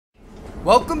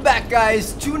Welcome back,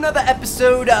 guys, to another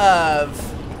episode of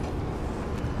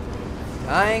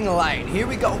Dying Light. Here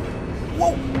we go.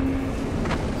 Whoa.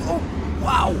 Oh,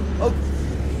 wow. Oh.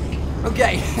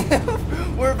 Okay.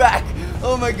 We're back.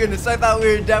 Oh my goodness. I thought we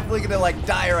were definitely gonna like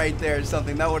die right there or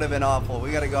something. That would have been awful.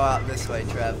 We gotta go out this way,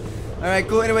 Trev. Alright,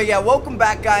 cool. Anyway, yeah, welcome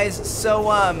back, guys. So,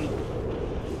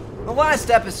 the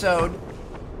last episode,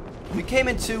 we came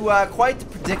into quite the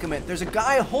predicament. There's a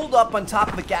guy holed up on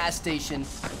top of a gas station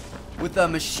with a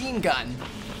machine gun,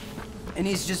 and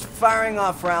he's just firing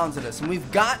off rounds at us, and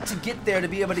we've got to get there to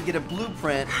be able to get a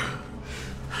blueprint.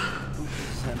 Ooh,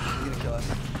 he's gonna kill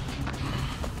us.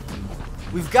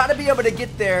 We've got to be able to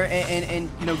get there and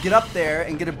you know, get up there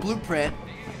and get a blueprint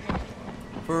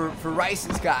for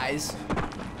Rice's guys,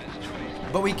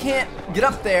 but we can't get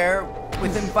up there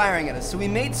with him firing at us. So we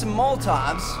made some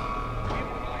Molotovs.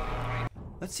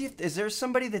 Let's see if, is there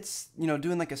somebody that's, you know,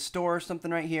 doing like a store or something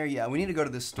right here? Yeah, we need to go to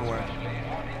this store.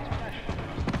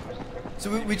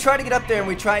 So we tried to get up there and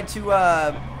we tried to,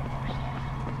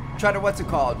 what's it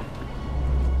called?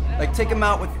 Like take him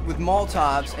out with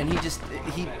Molotovs, and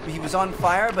he was on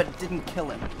fire, but it didn't kill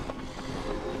him.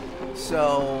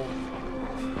 So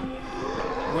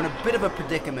we're in a bit of a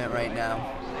predicament right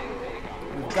now.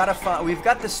 We've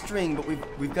got the string, but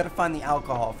we've got to find the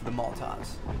alcohol for the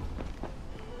Molotovs.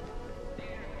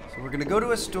 So we're gonna go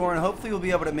to a store, and hopefully we'll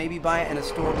be able to maybe buy it in a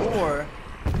store, or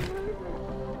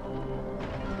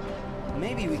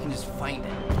maybe we can just find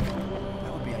it.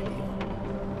 That would be ideal.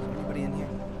 Is there anybody in here?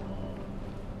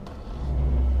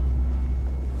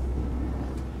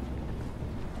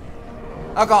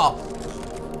 Alcohol!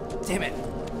 Damn it.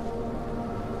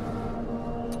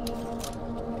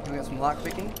 We got some lock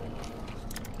picking.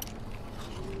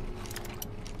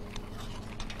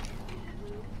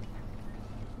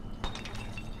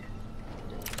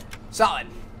 Solid.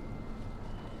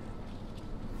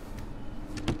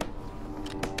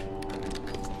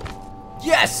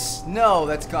 Yes! No,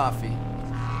 that's coffee.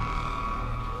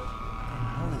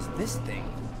 What is this thing?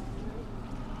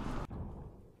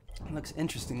 It looks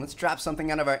interesting. Let's drop something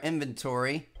out of our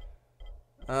inventory.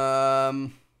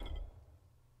 A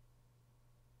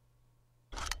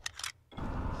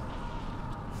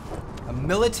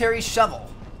military shovel.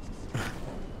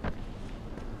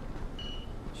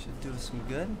 Should do us some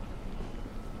good.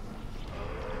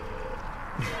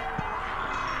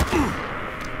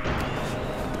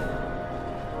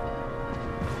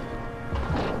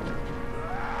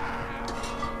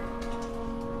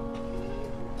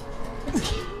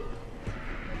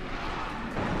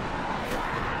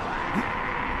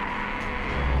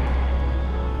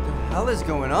 What the hell is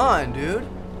going on, dude?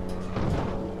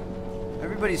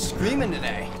 Everybody's screaming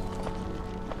today.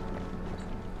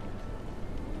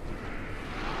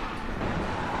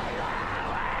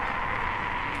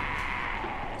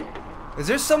 Is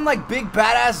there some like big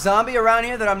badass zombie around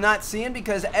here that I'm not seeing?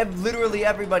 Because literally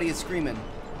everybody is screaming.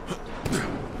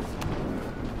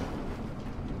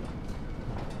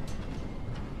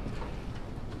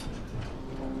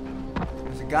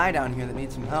 There's a guy down here that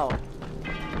needs some help.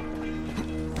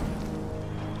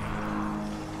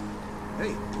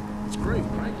 Hey, it's Crane,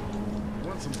 right? You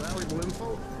want some valuable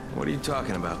info? What are you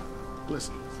talking about?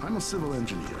 Listen, I'm a civil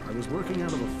engineer. I was working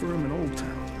out of a firm in Old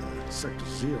Town, Sector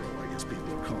Zero, I guess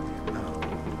people are calling it now.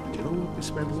 You know what we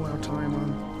spend all our time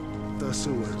on? The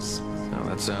sewers. Oh,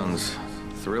 that sounds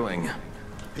thrilling.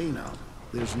 Hey now,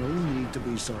 there's no need to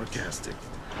be sarcastic.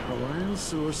 Orion's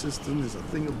sewer system is a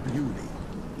thing of beauty,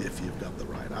 if you've got the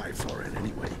right eye for it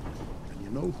anyway. And you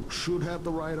know who should have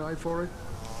the right eye for it?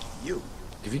 You.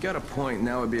 If you got a point,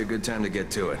 now would be a good time to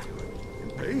get to it.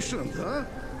 Impatient, huh?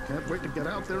 Can't wait to get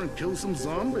out there and kill some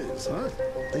zombies, huh?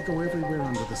 They go everywhere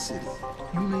under the city.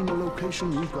 You name a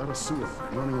location, you've got a sewer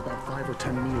line running about 5 or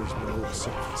 10 meters below the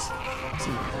surface.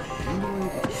 See,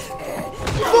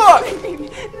 Fuck!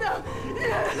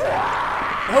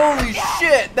 Holy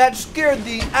shit! That scared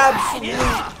the absolute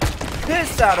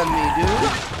piss out of me,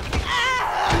 dude.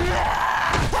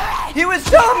 He was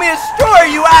telling me a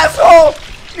story, you asshole!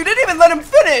 You didn't even let him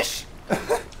finish!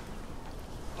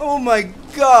 Oh my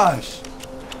gosh.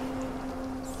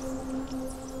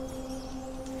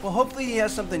 Well, hopefully he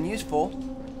has something useful.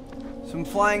 Some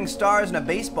flying stars and a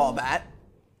baseball bat.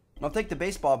 I'll take the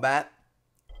baseball bat.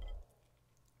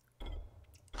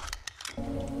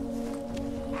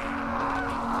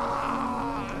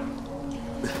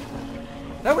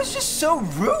 That was just so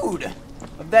rude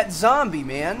of that zombie,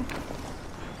 man.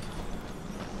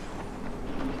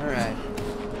 Alright.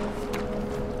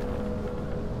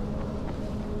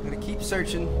 I'm gonna keep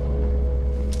searching.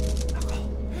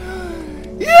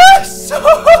 Yes!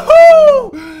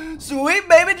 Sweet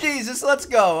baby Jesus, let's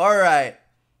go. Alright.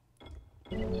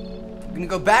 I'm gonna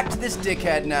go back to this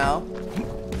dickhead now.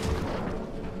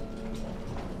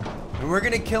 And we're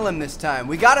gonna kill him this time.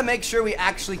 We gotta make sure we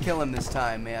actually kill him this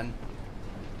time, man.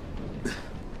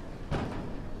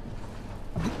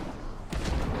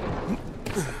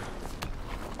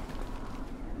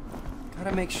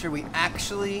 Gotta make sure we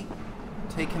actually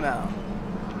take him out.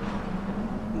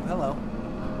 Ooh, hello.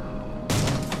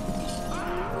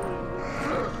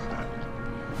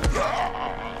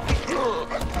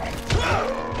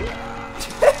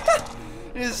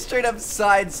 He just straight up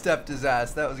sidestepped his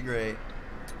ass. That was great.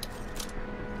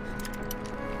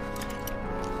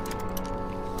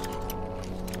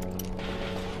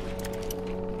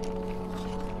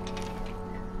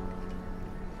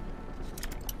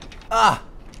 Ah!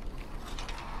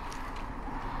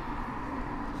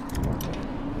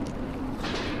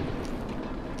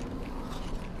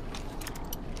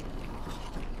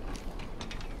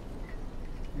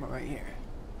 Right here.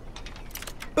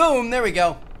 Boom! There we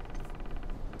go.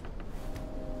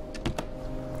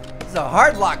 This is a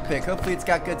hard lockpick. Hopefully it's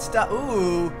got good stuff.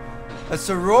 Ooh! A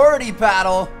sorority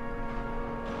paddle.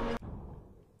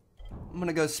 I'm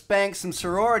gonna go spank some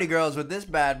sorority girls with this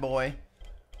bad boy.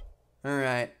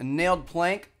 Alright, a nailed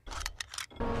plank.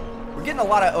 We're getting a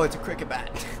lot of... Oh, it's a cricket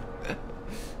bat.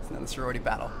 It's not a sorority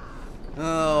battle.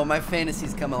 Oh, my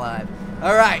fantasies come alive.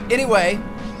 Alright, anyway.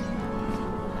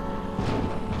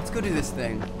 Let's go do this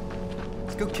thing.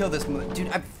 Let's go kill this... Dude,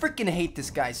 I freaking hate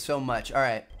this guy so much.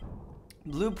 Alright.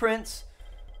 Blueprints.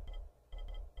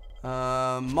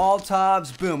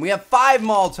 Molotovs. Boom. We have 5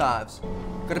 Molotovs.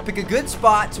 Gotta pick a good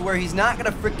spot to where he's not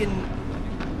gonna freaking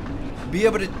be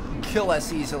able to kill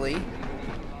us easily.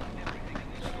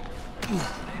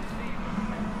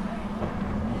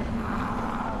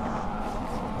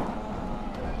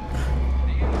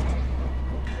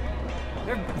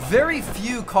 There are very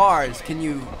few cars can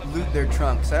you loot their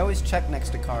trunks. I always check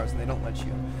next to cars and they don't let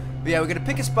you. But yeah, we're gonna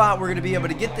pick a spot. We're gonna be able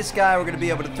to get this guy. We're gonna be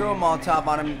able to throw a Molotov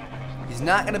on him. He's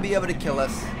not gonna be able to kill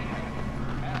us.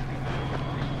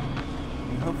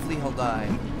 And hopefully he'll die.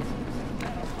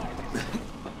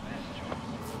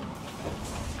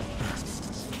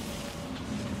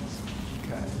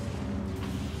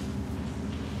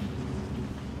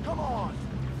 Come on!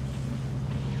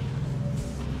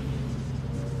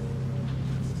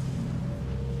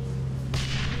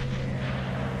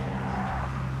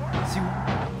 See what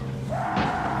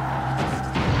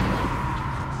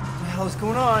the hell is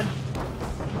going on?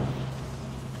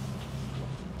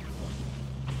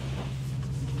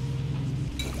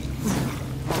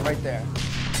 Oh, right there.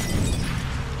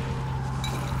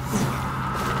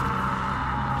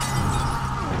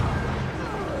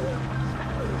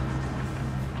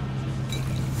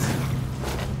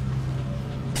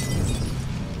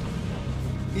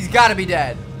 He's gotta be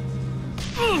dead.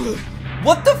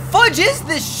 What the fudge is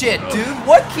this shit, dude?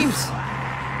 What keeps...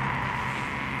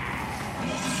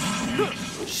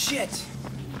 Shit.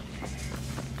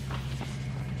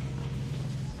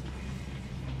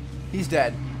 He's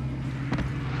dead.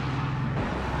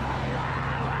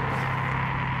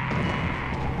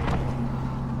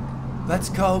 Let's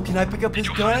go. Can I pick up his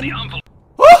gun? We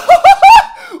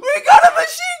got a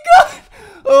machine gun!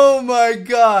 Oh my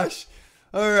gosh.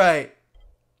 Alright.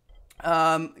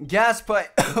 Gas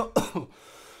pipe.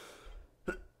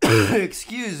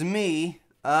 Excuse me.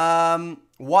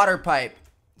 Water pipe.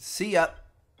 See ya.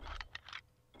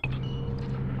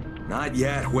 Not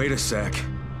yet. Wait a sec.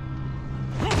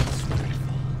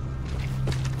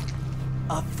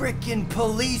 A freaking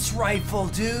police rifle,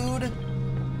 dude.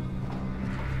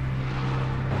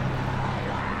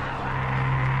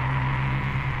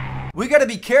 We gotta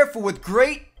be careful. With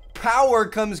great power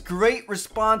comes great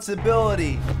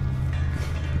responsibility.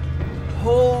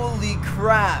 Holy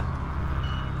crap.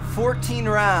 14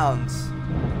 rounds.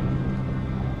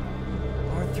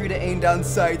 R3 to aim down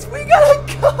sights. We got a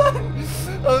gun!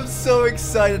 I'm so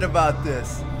excited about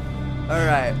this.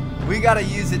 Alright. We gotta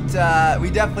use it, we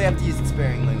definitely have to use it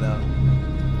sparingly, though.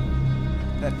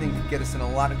 That thing could get us in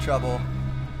a lot of trouble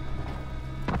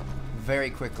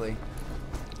very quickly.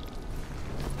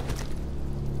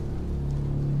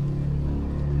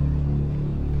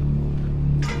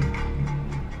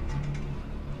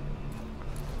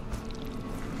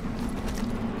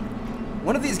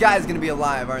 One of these guys is gonna be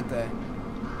alive, aren't they?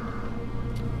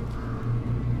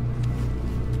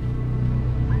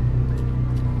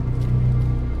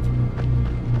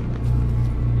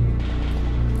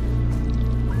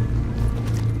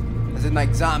 As in,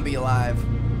 like, zombie alive.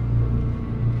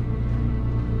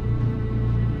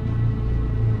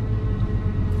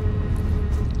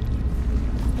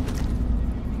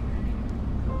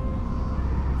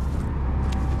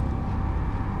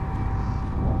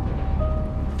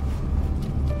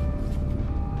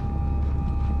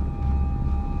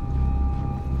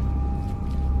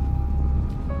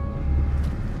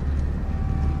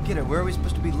 Where are we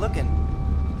supposed to be looking?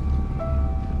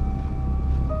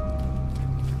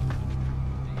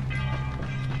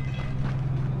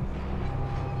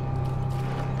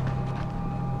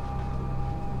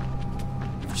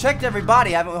 We've checked every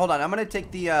body, haven't we? Hold on, I'm gonna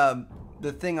take the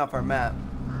thing off our map.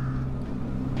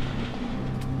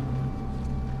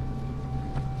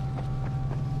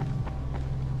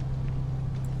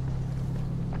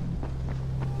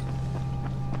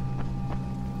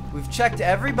 We've checked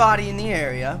every body in the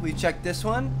area. We've checked this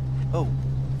one. Oh.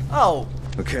 Oh.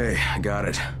 Okay, I got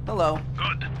it. Hello.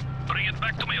 Good. Bring it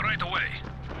back to me right away.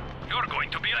 You're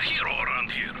going to be a hero around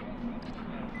here.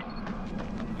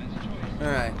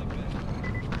 Alright.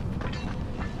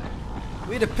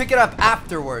 We had to pick it up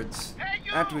afterwards. Hey,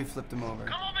 you! After we flipped him over.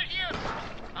 Come over here!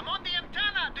 I'm on the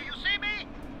antenna, do you see me?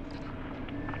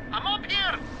 I'm up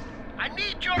here! I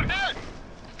need your help!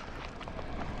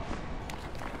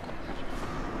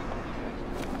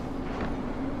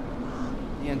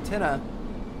 The antenna.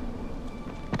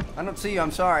 I don't see you, I'm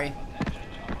sorry.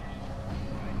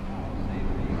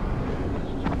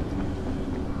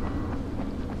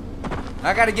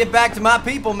 I gotta get back to my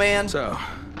people, man. So,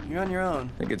 You're on your own.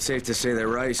 I think it's safe to say that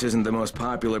Rice isn't the most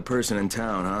popular person in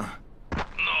town, huh?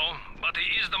 No, but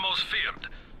he is the most feared.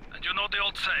 And you know the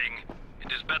old saying,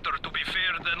 it is better to be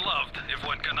feared than loved if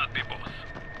one cannot be both.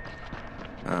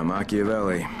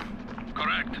 Machiavelli.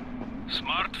 Correct.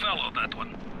 Smart fellow, that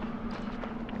one.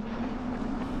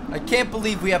 I can't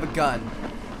believe we have a gun.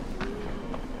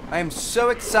 I am so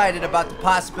excited about the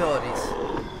possibilities.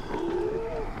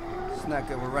 It's not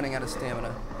good, we're running out of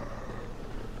stamina.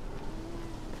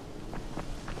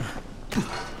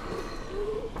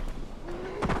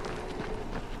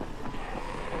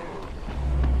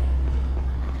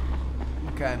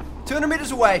 Okay, 200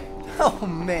 meters away. Oh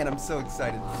man, I'm so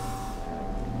excited.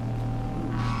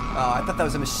 Oh, I thought that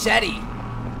was a machete.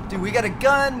 Dude, we got a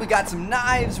gun, we got some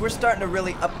knives. We're starting to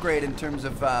really upgrade in terms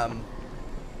of our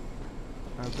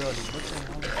abilities. What the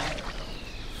hell is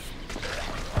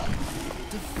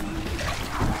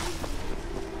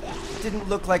that? It didn't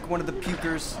look like one of the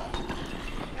pukers.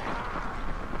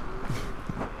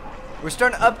 We're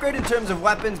starting to upgrade in terms of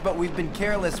weapons, but we've been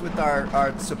careless with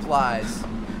our supplies.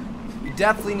 We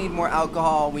definitely need more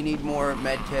alcohol, we need more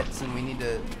med kits, and we need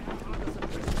to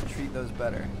treat those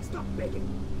better. Stop begging.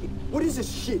 What is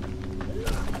this shit?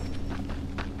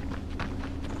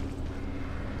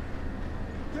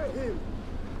 Get him.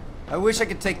 I wish I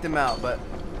could take them out, but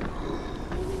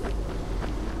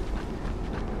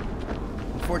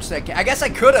unfortunately I can't. I guess I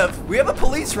could have. We have a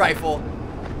police rifle.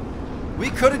 We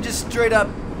could have just straight up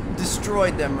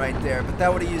destroyed them right there, but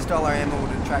that would have used all our ammo, would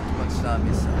have attracted a bunch of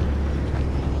zombies, so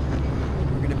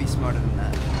we're gonna be smarter than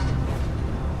that.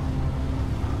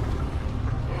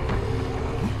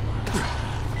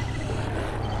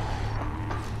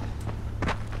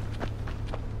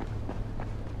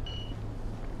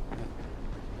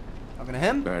 Talking to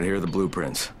him? Right, here are the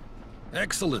blueprints.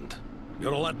 Excellent.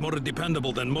 You're a lot more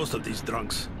dependable than most of these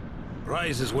drunks.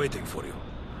 Rise is waiting for you.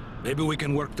 Maybe we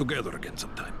can work together again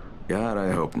sometime. God,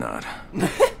 I hope not.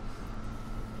 What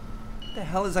the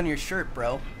hell is on your shirt,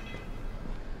 bro?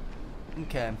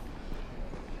 Okay.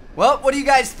 Well, what do you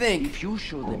guys think? If you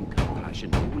show them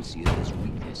compassion, they will see it as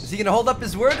weakness. Is he gonna hold up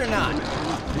his word or not?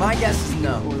 My guess is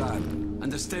no. Hold on.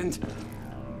 Understand?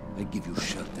 I give you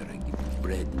shelter, I give you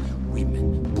bread,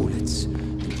 women, bullets,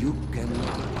 and you can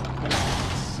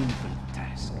simple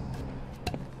task.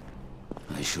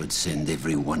 I should send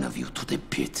every one of you to the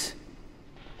pit.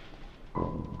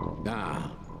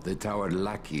 Ah, the tower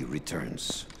lackey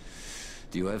returns.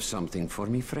 Do you have something for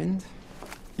me, friend?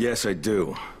 Yes, I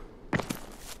do.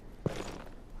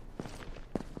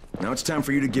 Now it's time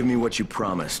for you to give me what you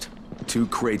promised. 2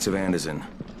 crates of Anderson.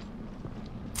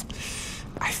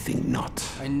 I think not.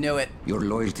 I knew it. Your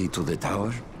loyalty to the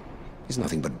tower is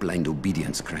nothing but blind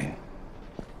obedience, Crane.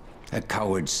 A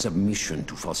coward's submission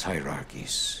to false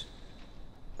hierarchies.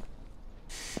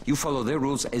 You follow their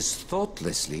rules as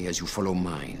thoughtlessly as you follow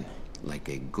mine, like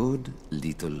a good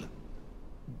little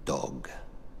dog.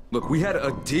 Look, we had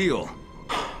a deal.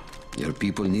 Your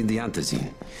people need the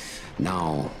antizin.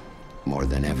 Now, more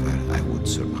than ever, I would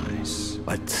surmise.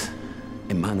 But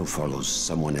a man who follows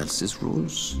someone else's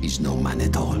rules is no man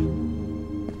at all.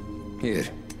 Here,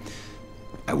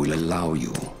 I will allow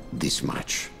you this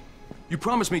much. You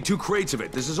promised me 2 crates of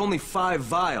it. This is only 5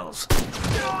 vials.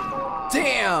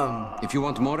 Damn! If you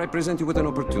want more, I present you with an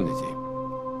opportunity.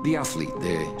 The athlete,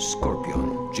 the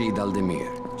Scorpion, Jade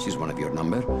Aldemir. She's one of your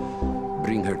number.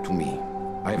 Bring her to me.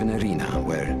 I have an arena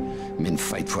where men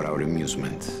fight for our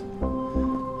amusement.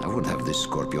 I would have the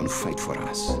Scorpion fight for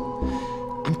us.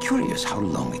 I'm curious how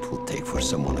long it will take for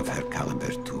someone of her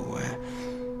caliber to,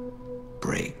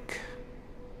 break.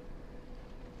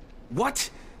 What?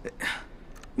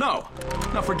 No.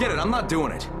 No, forget it. I'm not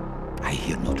doing it. I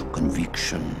hear no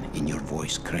conviction in your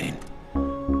voice, Crane.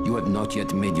 You have not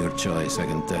yet made your choice, I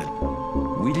can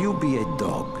tell. Will you be a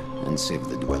dog and save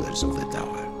the dwellers of the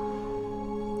tower?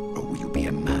 Or will you be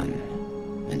a man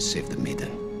and save the maiden?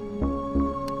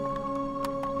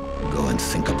 Go and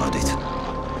think about it.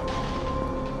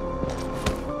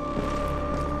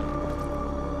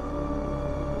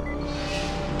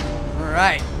 All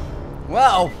right.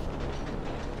 Well,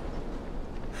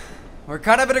 we're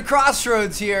kind of at a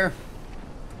crossroads here.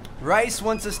 Rice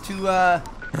wants us to, Ah,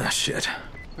 shit.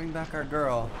 bring back our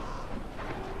girl.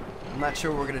 I'm not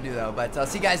sure what we're gonna do though, but I'll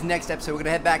see you guys next episode. We're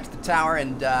gonna head back to the tower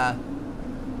and,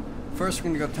 first we're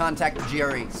gonna go contact the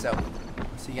GRE, so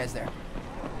see you guys there.